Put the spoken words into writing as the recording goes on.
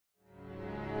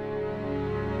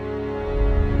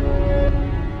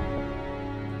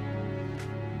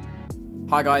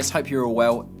Hi guys, hope you're all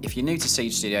well. If you're new to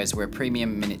Siege Studios, we're a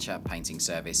premium miniature painting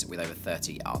service with over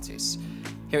 30 artists.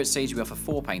 Here at Siege we offer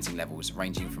 4 painting levels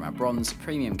ranging from our bronze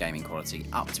premium gaming quality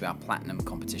up to our platinum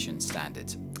competition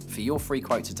standard. For your free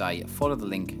quote today, follow the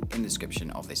link in the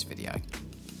description of this video.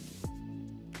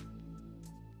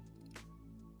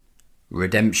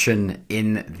 Redemption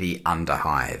in the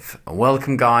Underhive.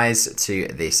 Welcome guys to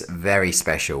this very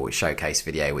special showcase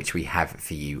video which we have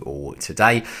for you all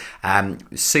today.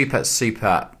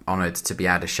 Super honoured to be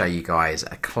able to show you guys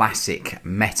a classic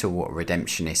metal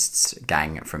redemptionists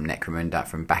gang from Necromunda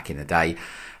from back in the day.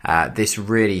 This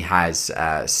really has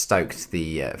stoked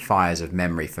the fires of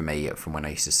memory for me from when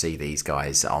I used to see these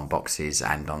guys on boxes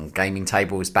and on gaming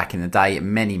tables back in the day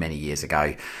many years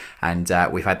ago, and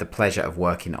we've had the pleasure of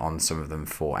working on some of them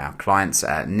for our clients.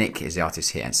 Nick is the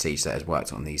artist here at Siege that has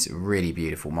worked on these really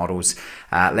beautiful models.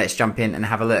 Let's jump in and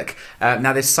have a look.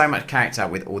 Now there's so much character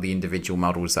with all the individual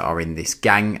models that are in this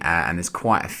gang, and there's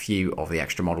quite a few of the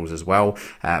extra models as well,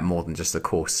 more than just the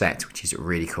core set, which is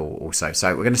really cool also.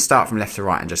 So we're going to start from left to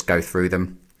right and just go through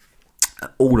them.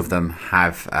 All of them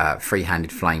have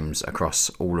free-handed flames across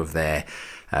all of their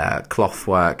cloth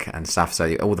work and stuff,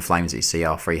 so all the flames that you see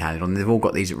are free-handed, and they've all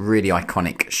got these really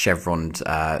iconic chevroned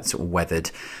sort of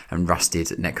weathered and rusted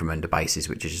Necromunda bases,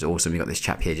 which is just awesome. You've got this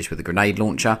chap here just with a grenade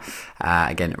launcher.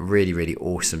 Again, really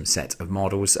awesome set of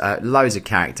models. Loads of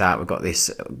character. We've got this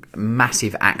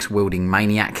massive axe wielding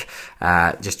maniac,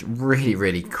 just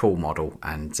really cool model,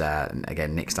 and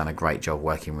again Nick's done a great job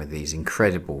working with these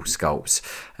incredible sculpts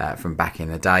from back in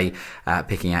the day,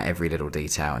 picking out every little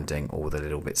detail and doing all the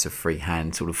little bits of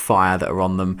freehand sort of fire that are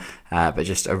on them, but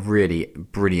just a really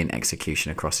brilliant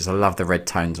execution across this. I love the red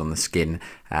tones on the skin,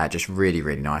 just really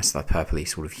nice. The purpley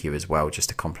sort of hue as well, just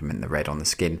to complement the red on the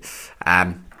skin.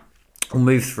 We'll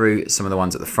move through some of the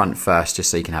ones at the front first,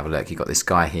 just so you can have a look. You've got this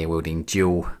guy here wielding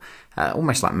dual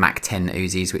almost like Mac 10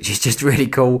 Uzis, which is just really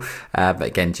cool, but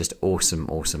again just awesome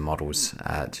models,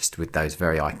 just with those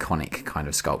very iconic kind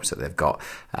of sculpts that they've got,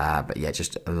 but yeah,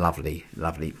 just a lovely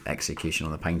execution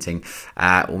on the painting.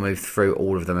 We'll move through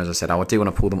all of them. As I said, I do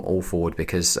want to pull them all forward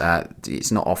because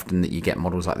it's not often that you get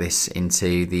models like this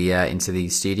into the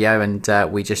studio,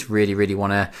 and we just really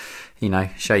want to, you know,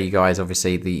 show you guys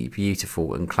obviously the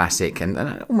beautiful and classic,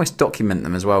 and almost document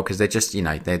them as well, because they're just, you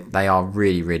know, they are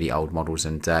really old models,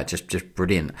 and just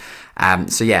brilliant.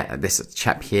 So yeah, this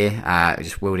chap here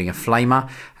just wielding a flamer,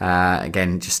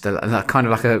 again just a kind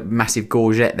of like a massive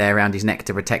gorget there around his neck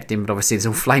to protect him, but obviously there's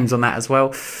all flames on that as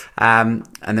well. And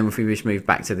then if we just move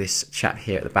back to this chap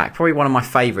here at the back, probably one of my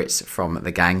favourites from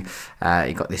the gang.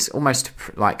 You got this almost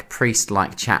like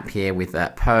priest-like chap here with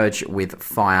purge with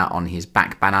fire on his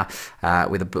back banner,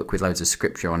 with a book with loads of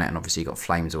scripture on it, and obviously you got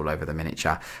flames all over the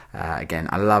miniature. Again,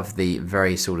 I love the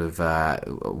very sort of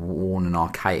worn and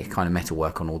archaic kind of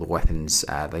metalwork on all the weapons.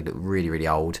 They look really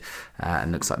old,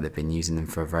 and looks like they've been using them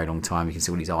for a very long time. You can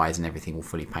see all his eyes and everything all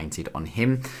fully painted on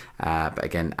him, but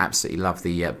again, absolutely love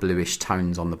the bluish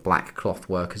tones on the black cloth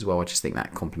work as well. I just think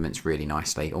that complements really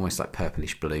nicely, almost like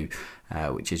purplish blue,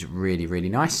 which is really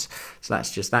nice. So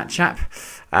that's just that chap,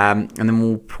 and then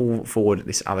we'll pull forward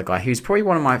this other guy who's probably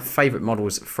one of my favourite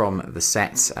models from the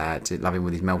set. Love him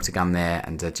with his melter gun there,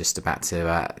 and just about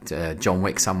to John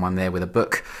Wick someone there with a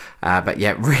book, but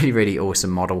yeah, really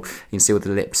awesome model. You can see all the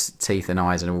lips, teeth and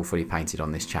eyes are all fully painted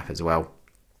on this chap as well.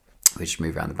 We just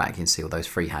move around the back, you can see all those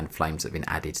freehand flames that have been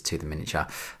added to the miniature,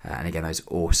 and again those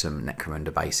awesome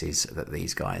Necromunda bases that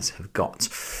these guys have got.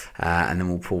 And then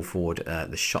we'll pull forward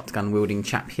the shotgun wielding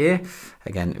chap here.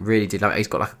 Again, really did love it. He's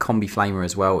got like a combi flamer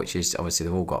as well, which is obviously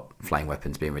they've all got flame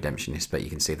weapons being redemptionists, but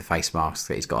you can see the face mask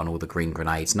that he's got on all the green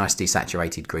grenades. Nice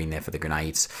desaturated green there for the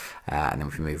grenades. And then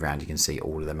if we move around, you can see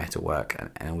all of the metal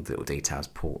work and all the little details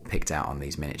picked out on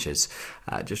these miniatures.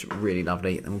 Just really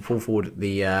lovely. And we'll pull forward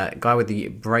the guy with the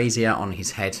brazier on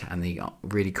his head and the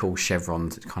really cool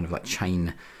chevron kind of like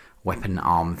chain weapon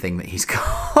arm thing that he's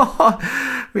got,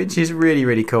 which is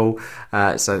really cool.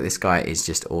 So this guy is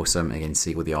just awesome. Again,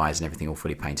 see all the eyes and everything all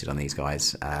fully painted on these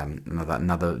guys.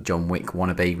 Another John Wick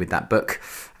wannabe with that book.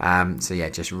 So yeah,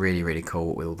 just really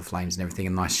cool with all the flames and everything,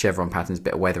 and nice chevron patterns,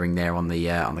 bit of weathering there on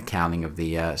the cowling of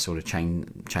the sort of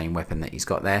chain weapon that he's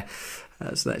got there.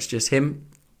 So that's just him.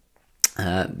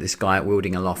 This guy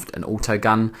wielding aloft an auto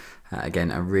gun.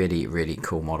 Again, a really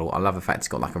cool model. I love the fact it's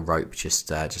got like a rope just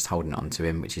holding it onto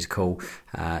him, which is cool.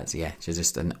 So yeah,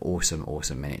 just an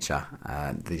awesome miniature.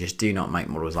 They just do not make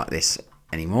models like this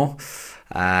anymore.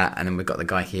 And then we've got the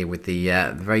guy here with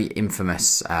the very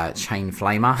infamous chain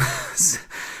flamer.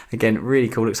 Again, really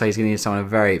cool. Looks like he's going to give someone a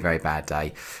very, very bad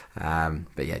day.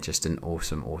 But yeah, just an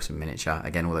awesome, awesome miniature.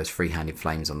 Again, all those free-handed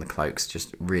flames on the cloaks,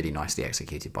 just really nicely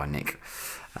executed by Nick.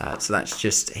 So that's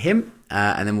just him.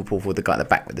 And then we'll pull forward the guy at the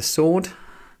back with the sword.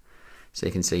 So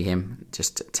you can see him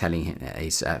just telling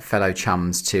his fellow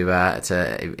chums to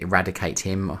eradicate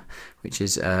him, which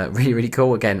is really, really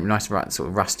cool. Again, nice sort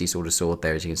of rusty sort of sword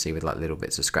there, as you can see, with like little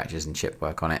bits of scratches and chip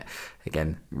work on it.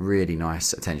 Again, really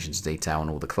nice attention to detail on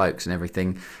all the cloaks and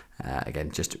everything. Again,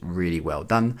 just really well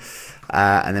done.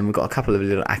 And then we've got a couple of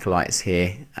little acolytes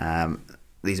here.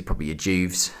 These are probably your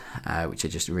Juves, which are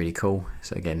just really cool.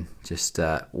 So again, just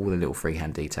all the little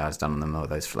freehand details done on them, all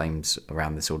those flames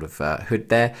around the sort of hood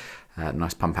there.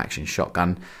 Nice pump action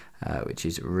shotgun, which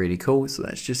is really cool. So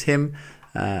that's just him.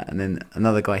 And then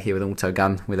another guy here with an auto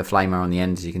gun with a flamer on the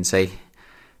end, as you can see.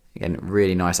 Again,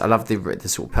 really nice. I love the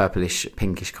sort of purplish,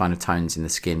 pinkish kind of tones in the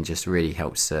skin. Just really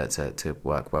helps to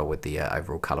work well with the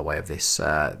overall colourway of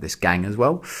this gang as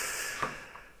well.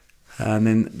 And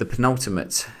then the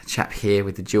penultimate chap here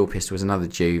with the dual pistol is another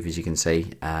Juve, as you can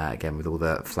see. Again, with all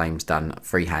the flames done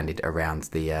free-handed around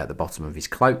the bottom of his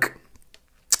cloak.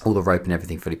 All the rope and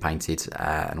everything fully painted,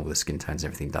 and all the skin tones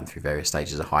and everything done through various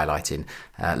stages of highlighting.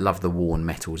 Love the worn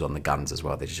metals on the guns as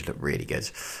well. They just look really good.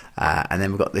 And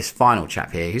then we've got this final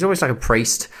chap here. He's almost like a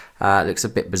priest. Looks a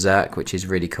bit berserk, which is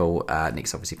really cool.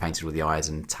 Nick's obviously painted all the eyes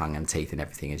and tongue and teeth and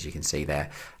everything, as you can see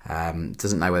there.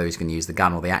 Doesn't know whether he's going to use the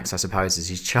gun or the axe, I suppose, as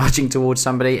he's charging towards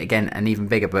somebody. Again, an even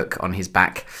bigger book on his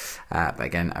back. But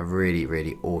again, a really,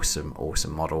 really awesome,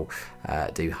 awesome model.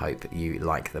 Do hope you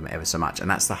like them ever so much. And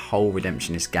that's the whole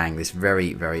Redemptionist gang. This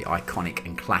very, very iconic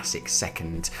and classic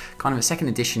second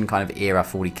edition kind of era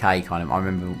 40k kind of. I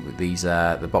remember these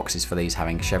the boxes for these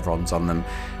having chevrons on them.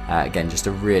 Again, just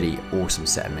a really awesome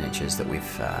set of miniatures that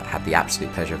we've had the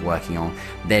absolute pleasure of working on.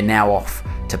 They're now off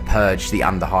to purge the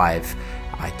Underhive.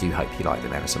 I do hope you like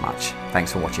them ever so much.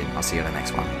 Thanks for watching. I'll see you in the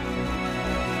next one.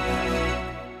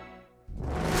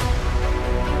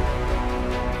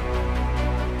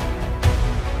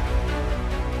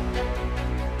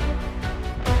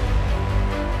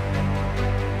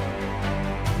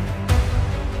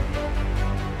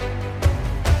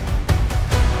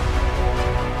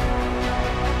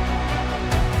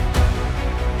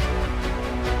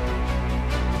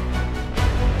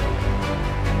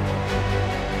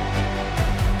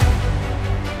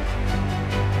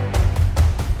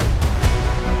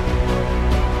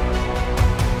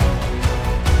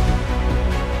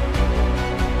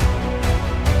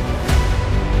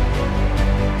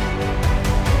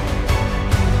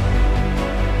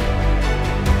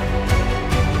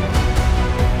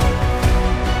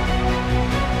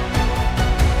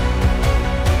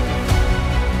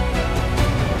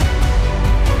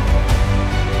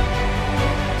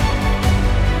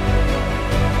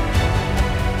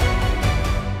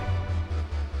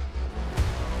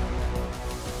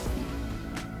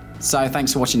 So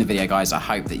thanks for watching the video, guys. I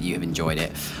hope that you have enjoyed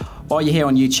it. While you're here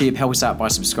on YouTube, help us out by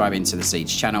subscribing to the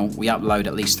Siege channel. We upload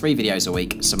at least 3 videos a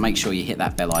week, so make sure you hit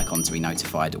that bell icon to be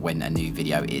notified when a new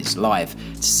video is live.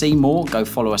 To see more, go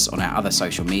follow us on our other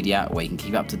social media, where you can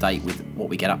keep up to date with what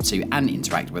we get up to and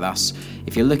interact with us.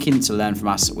 If you're looking to learn from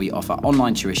us, we offer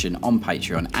online tuition on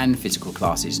Patreon and physical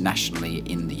classes nationally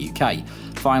in the UK.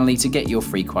 Finally, to get your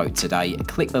free quote today,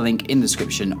 click the link in the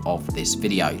description of this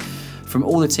video. From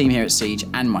all the team here at Siege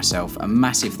and myself, a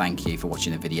massive thank you for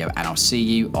watching the video, and I'll see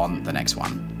you on the next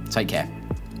one. Take care.